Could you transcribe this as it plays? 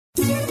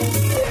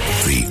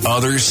The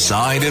Other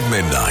Side of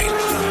Midnight.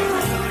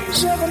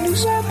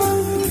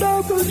 77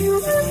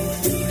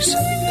 WABC.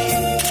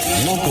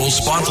 Local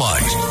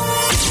Spotlight.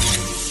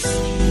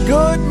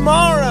 Good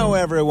morrow,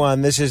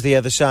 everyone. This is The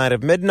Other Side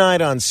of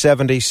Midnight on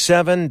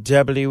 77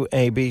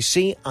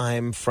 WABC.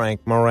 I'm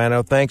Frank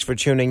Morano. Thanks for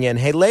tuning in.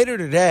 Hey, later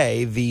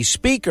today, the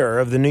Speaker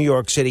of the New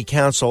York City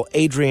Council,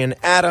 Adrienne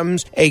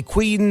Adams, a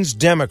Queens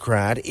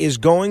Democrat, is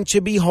going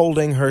to be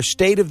holding her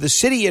State of the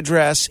City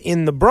address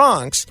in the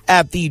Bronx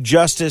at the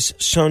Justice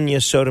Sonia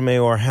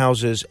Sotomayor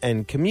Houses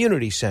and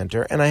Community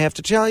Center. And I have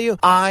to tell you,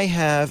 I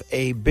have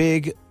a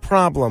big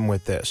problem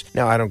with this.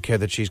 Now, I don't care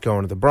that she's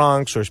going to the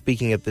Bronx or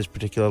speaking at this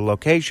particular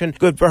location.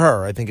 Good for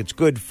her. I think it's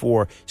good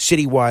for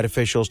citywide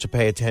officials to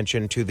pay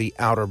attention to the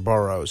outer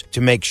boroughs,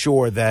 to make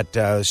sure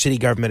that city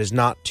government is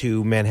not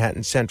too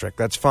Manhattan-centric.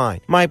 That's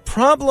fine. My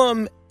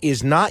problem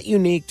is not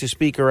unique to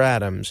Speaker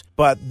Adams,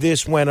 but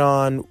this went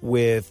on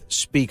with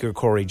Speaker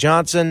Corey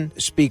Johnson,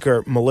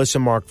 Speaker Melissa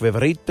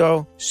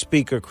Mark-Viverito,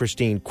 Speaker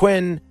Christine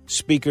Quinn,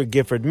 Speaker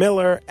Gifford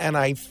Miller, and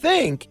I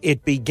think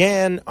it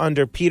began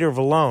under Peter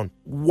Vallone.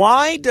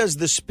 Why does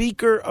the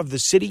Speaker of the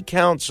City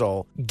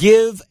Council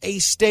give a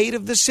State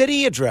of the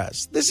City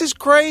address? This is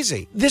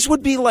crazy. This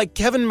would be like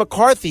Kevin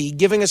McCarthy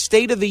giving a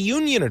State of the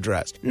Union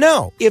address.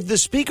 No, if the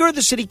Speaker of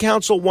the City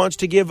Council wants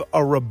to give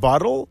a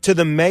rebuttal to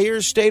the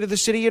mayor's State of the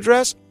City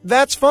address,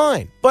 that's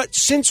fine. But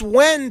since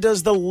when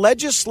does the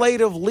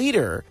legislative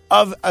leader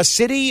of a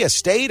city, a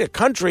state, a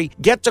country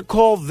get to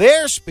call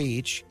their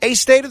speech a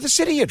State of the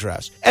City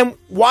address? And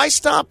why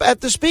stop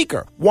at the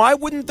Speaker? Why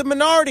wouldn't the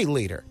minority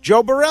leader,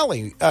 Joe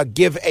Borelli,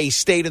 give a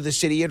State of the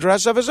City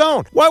address of his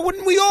own? Why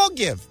wouldn't we all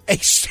give a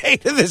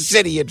State of the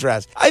City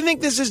address? I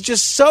think this is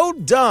just so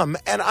dumb,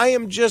 and I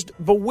am just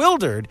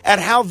bewildered at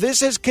how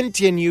this has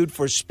continued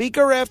for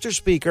speaker after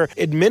speaker,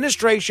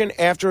 administration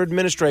after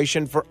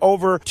administration for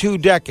over 2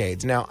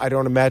 decades. Now, I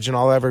don't imagine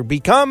I'll ever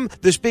become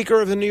the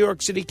Speaker of the New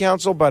York City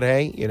Council, but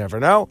hey, you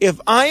never know.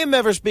 If I am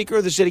ever Speaker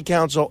of the City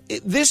Council,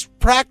 this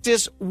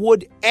practice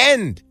would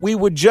end. We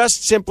would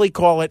just simply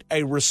call it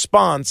a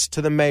response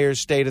to the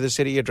mayor's State of the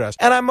City address.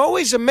 And I'm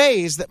always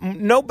amazed that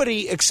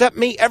nobody except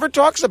me ever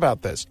talks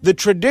about this. The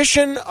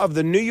tradition of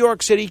the New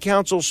York City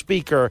Council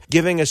Speaker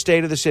giving a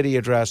State of the City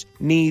address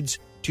needs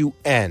to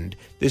end.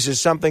 This is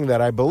something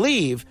that I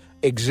believe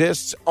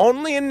exists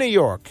only in New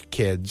York,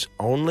 kids,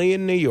 only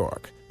in New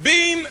York.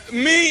 Beam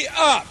me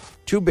up!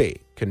 To be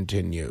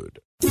continued.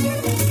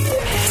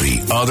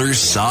 The Other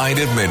Side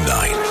of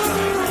Midnight.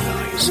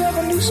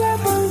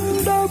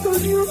 77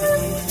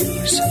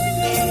 WABC.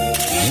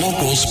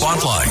 Local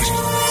Spotlight.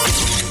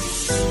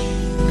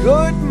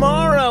 Good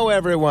morrow,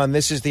 everyone.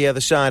 This is The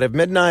Other Side of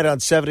Midnight on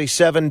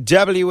 77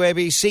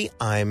 WABC.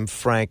 I'm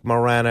Frank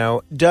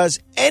Morano. Does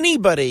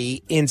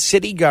anybody in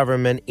city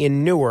government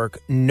in Newark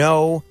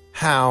know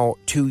how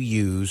to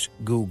use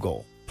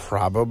Google?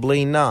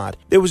 Probably not.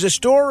 There was a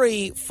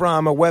story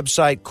from a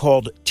website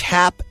called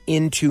Tap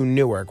Into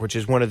Newark, which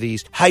is one of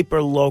these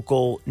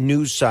hyper-local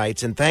news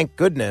sites. And thank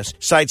goodness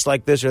sites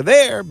like this are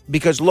there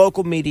because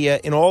local media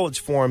in all its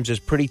forms is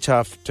pretty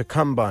tough to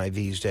come by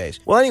these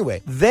days. Well,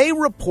 anyway, they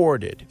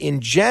reported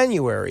in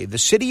January the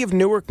city of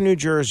Newark, New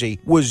Jersey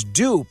was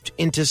duped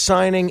into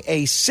signing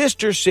a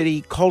sister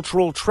city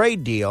cultural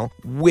trade deal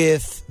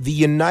with the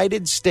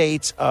United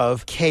States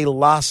of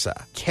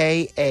Kailasa,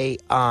 Kailasa.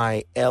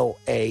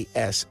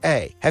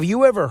 Have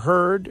you ever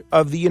heard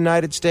of the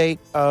United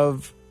States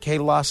of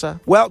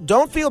Kailasa? Well,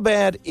 don't feel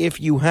bad if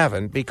you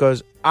haven't,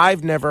 because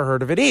I've never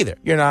heard of it either.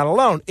 You're not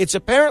alone. It's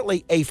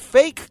apparently a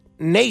fake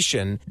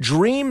nation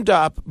dreamed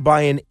up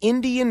by an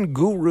Indian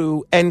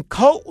guru and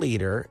cult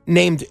leader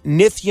named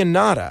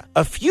Nithyananda,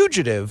 a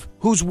fugitive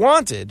who's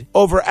wanted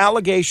over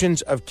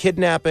allegations of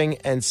kidnapping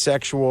and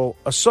sexual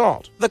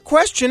assault. The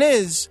question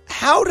is,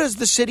 how does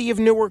the city of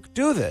Newark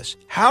do this?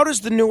 How does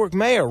the Newark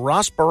mayor,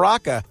 Ras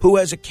Baraka, who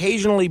has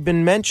occasionally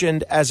been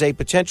mentioned as a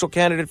potential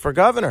candidate for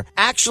governor,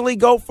 actually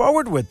go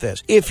forward with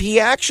this? If he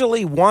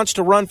actually wants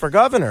to run for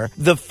governor,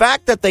 the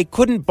fact that they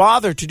couldn't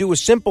bother to do a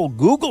simple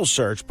Google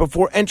search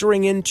before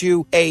entering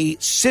into a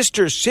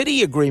sister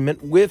city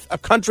agreement with a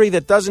country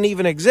that doesn't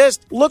even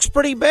exist looks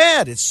pretty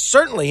bad. It's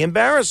certainly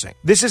embarrassing.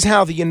 This is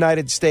how the United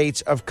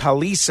States of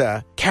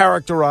Kailasa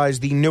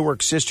characterized the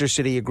Newark Sister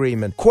City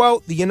Agreement.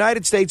 Quote, the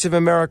United States of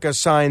America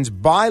signs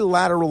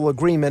bilateral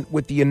agreement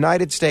with the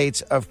United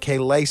States of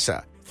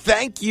Kailasa.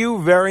 Thank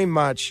you very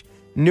much,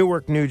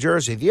 Newark, New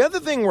Jersey. The other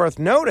thing worth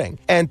noting,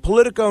 and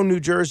Politico New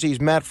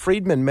Jersey's Matt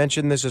Friedman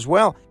mentioned this as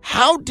well,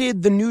 how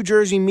did the New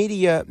Jersey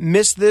media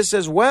miss this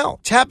as well?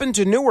 Tap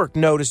Into Newark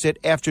noticed it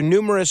after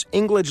numerous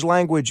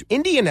English-language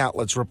Indian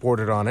outlets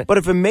reported on it, but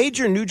if a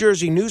major New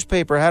Jersey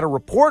newspaper had a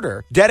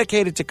reporter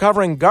dedicated to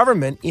covering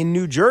government in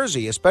New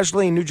Jersey,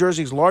 especially in New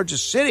Jersey's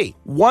largest city,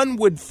 one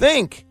would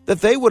think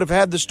that they would have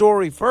had the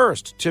story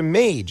first. To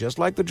me, just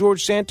like the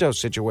George Santos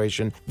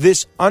situation,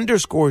 this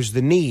underscores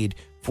the need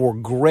for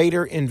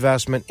greater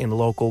investment in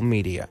local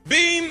media.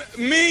 Beam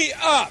me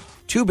up!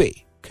 To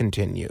be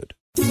continued.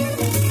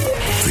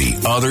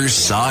 The Other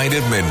Side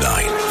of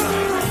Midnight.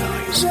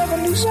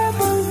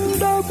 77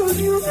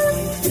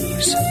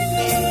 WABC.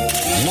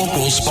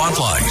 Local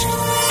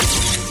Spotlight.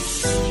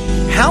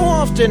 How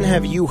often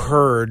have you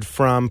heard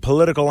from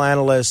political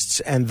analysts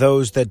and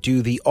those that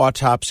do the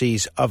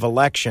autopsies of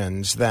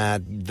elections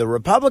that the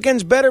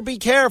Republicans better be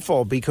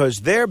careful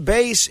because their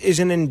base is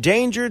an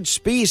endangered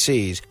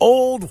species?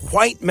 Old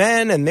white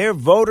men and their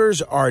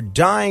voters are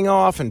dying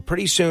off, and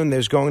pretty soon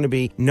there's going to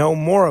be no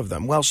more of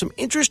them. Well, some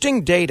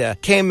interesting data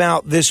came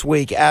out this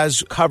week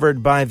as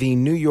covered by the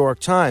New York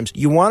Times.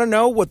 You want to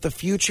know what the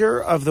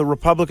future of the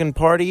Republican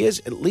Party is,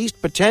 at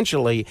least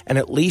potentially, and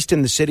at least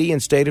in the city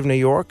and state of New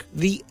York?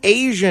 The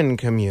Asian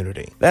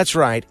community. That's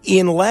right.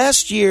 In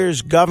last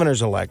year's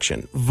governor's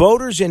election,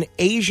 voters in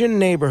Asian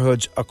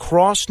neighborhoods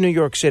across New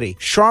York City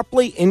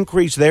sharply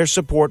increased their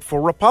support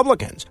for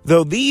Republicans.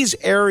 Though these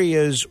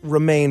areas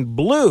remained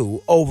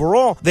blue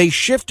overall, they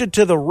shifted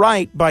to the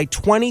right by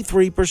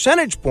 23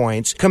 percentage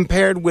points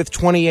compared with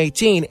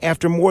 2018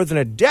 after more than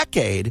a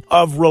decade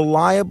of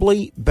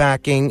reliably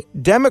backing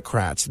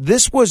Democrats.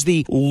 This was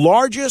the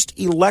largest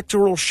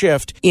electoral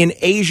shift in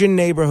Asian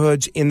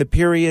neighborhoods in the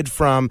period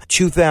from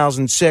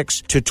 2006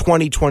 to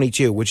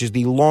 2022, which is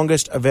the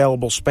longest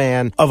available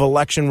span of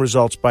election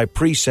results by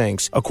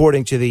precincts,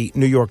 according to the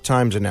New York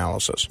Times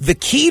analysis. The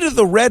key to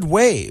the red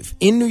wave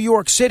in New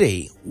York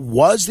City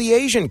was the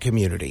Asian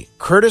community.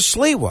 Curtis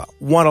Sliwa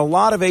won a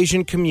lot of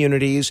Asian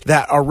communities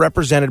that are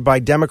represented by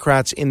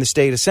Democrats in the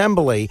state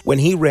assembly when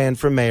he ran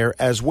for mayor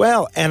as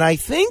well. And I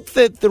think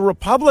that the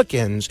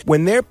Republicans,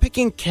 when they're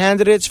picking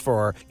candidates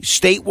for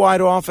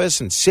statewide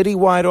office and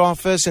citywide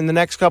office in the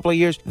next couple of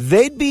years,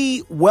 they'd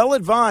be well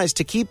advised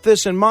to keep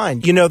this in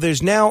mind. You know,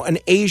 there's now an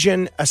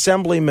Asian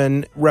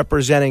assemblyman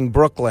representing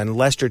Brooklyn,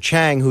 Lester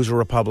Chang, who's a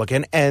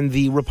Republican, and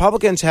the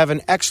Republicans have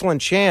an excellent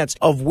chance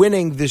of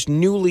winning this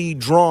newly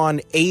drawn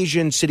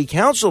Asian city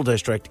council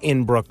district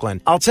in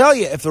Brooklyn. I'll tell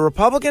you, if the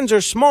Republicans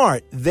are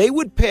smart, they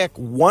would pick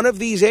one of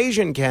these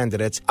Asian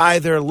candidates,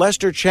 either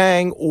Lester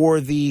Chang or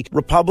the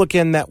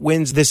Republican that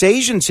wins this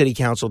Asian city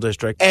council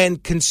district,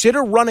 and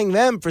consider running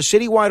them for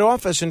citywide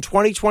office in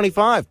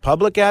 2025.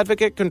 Public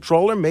advocate,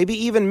 controller, maybe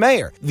even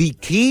mayor. The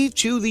key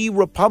to the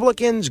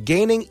Republicans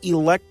gaining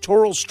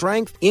electoral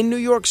strength in New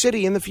York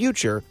City in the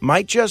future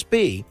might just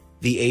be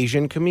the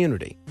Asian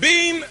community.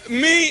 Beam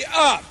me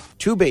up.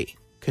 To be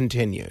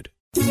continued.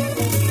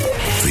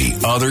 The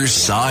Other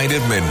Side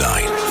of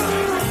Midnight.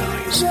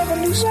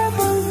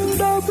 77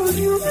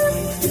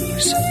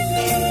 WABC.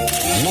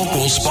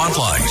 Local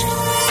Spotlight.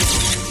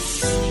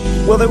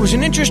 Well, there was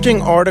an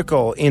interesting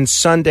article in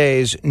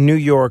Sunday's New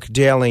York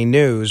Daily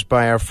News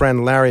by our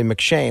friend Larry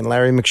McShane.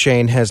 Larry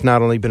McShane has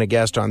not only been a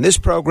guest on this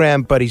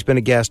program, but he's been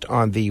a guest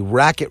on the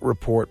Racket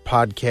Report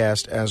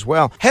podcast as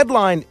well.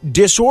 Headline,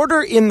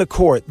 Disorder in the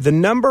Court. The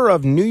number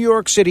of New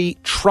York City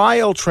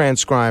trial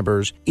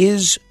transcribers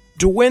is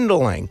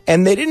dwindling.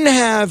 And they didn't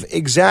have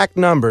exact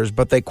numbers,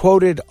 but they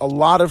quoted a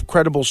lot of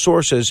credible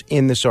sources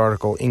in this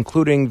article,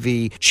 including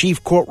the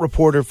chief court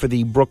reporter for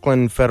the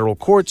Brooklyn federal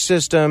court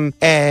system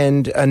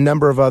and a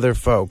number of other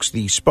folks,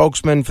 the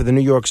spokesman for the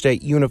New York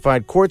State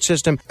Unified Court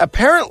System.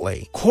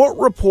 Apparently, court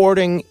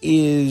reporting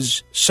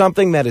is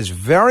something that is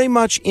very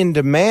much in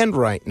demand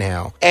right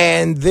now,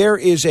 and there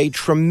is a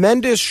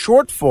tremendous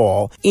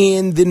shortfall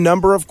in the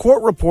number of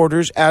court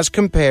reporters as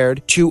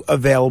compared to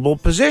available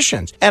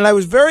positions. And I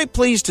was very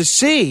pleased to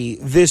see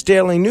this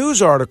Daily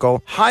News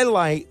article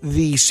highlight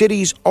the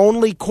city's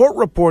only court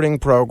reporting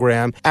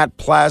program at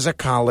Plaza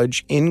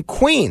College in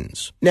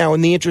Queens. Now,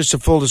 in the interest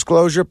of full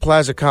disclosure,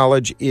 Plaza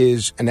College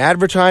is an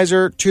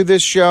advertiser to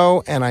this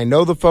show, and I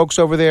know the folks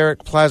over there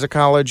at Plaza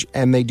College,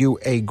 and they do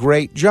a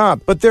great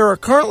job. But there are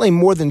currently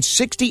more than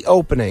 60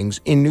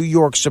 openings in New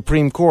York's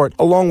Supreme Court,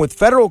 along with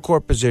federal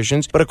court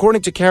positions. But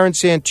according to Karen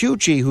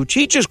Santucci, who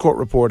teaches court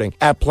reporting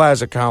at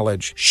Plaza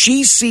College,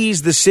 she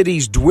sees the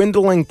city's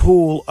dwindling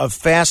pool of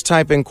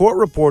fast-typing court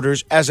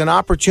reporters as an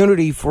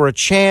opportunity for a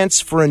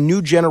chance for a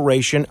new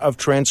generation of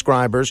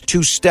transcribers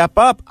to step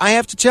up. I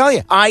have to tell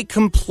you, I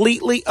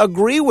completely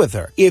agree with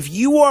her. If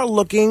you are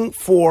looking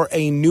for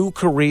a new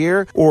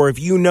career, or if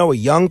you know a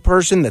young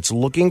person that's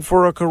looking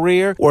for a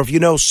career, or if you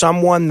know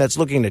someone that's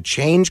looking to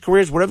change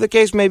careers, whatever the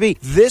case may be,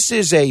 this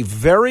is a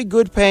very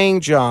good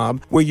paying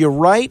job where you're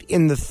right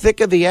in the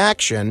thick of the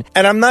action.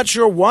 And I'm not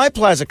sure why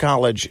Plaza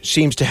College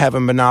seems to have a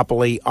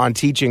monopoly on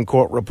teaching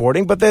court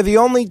reporting, but they're the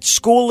only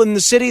school in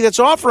the city that's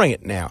offering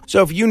it now.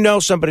 So if you know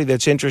somebody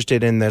that's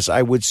interested in this,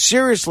 I would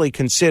seriously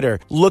consider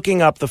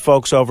looking up the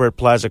folks over at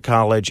Plaza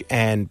College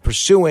and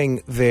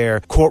pursuing their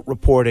court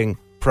reporting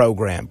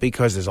program,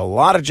 because there's a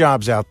lot of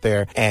jobs out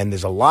there and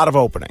there's a lot of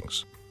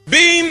openings.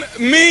 Beam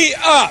me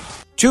up.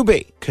 To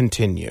be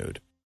continued.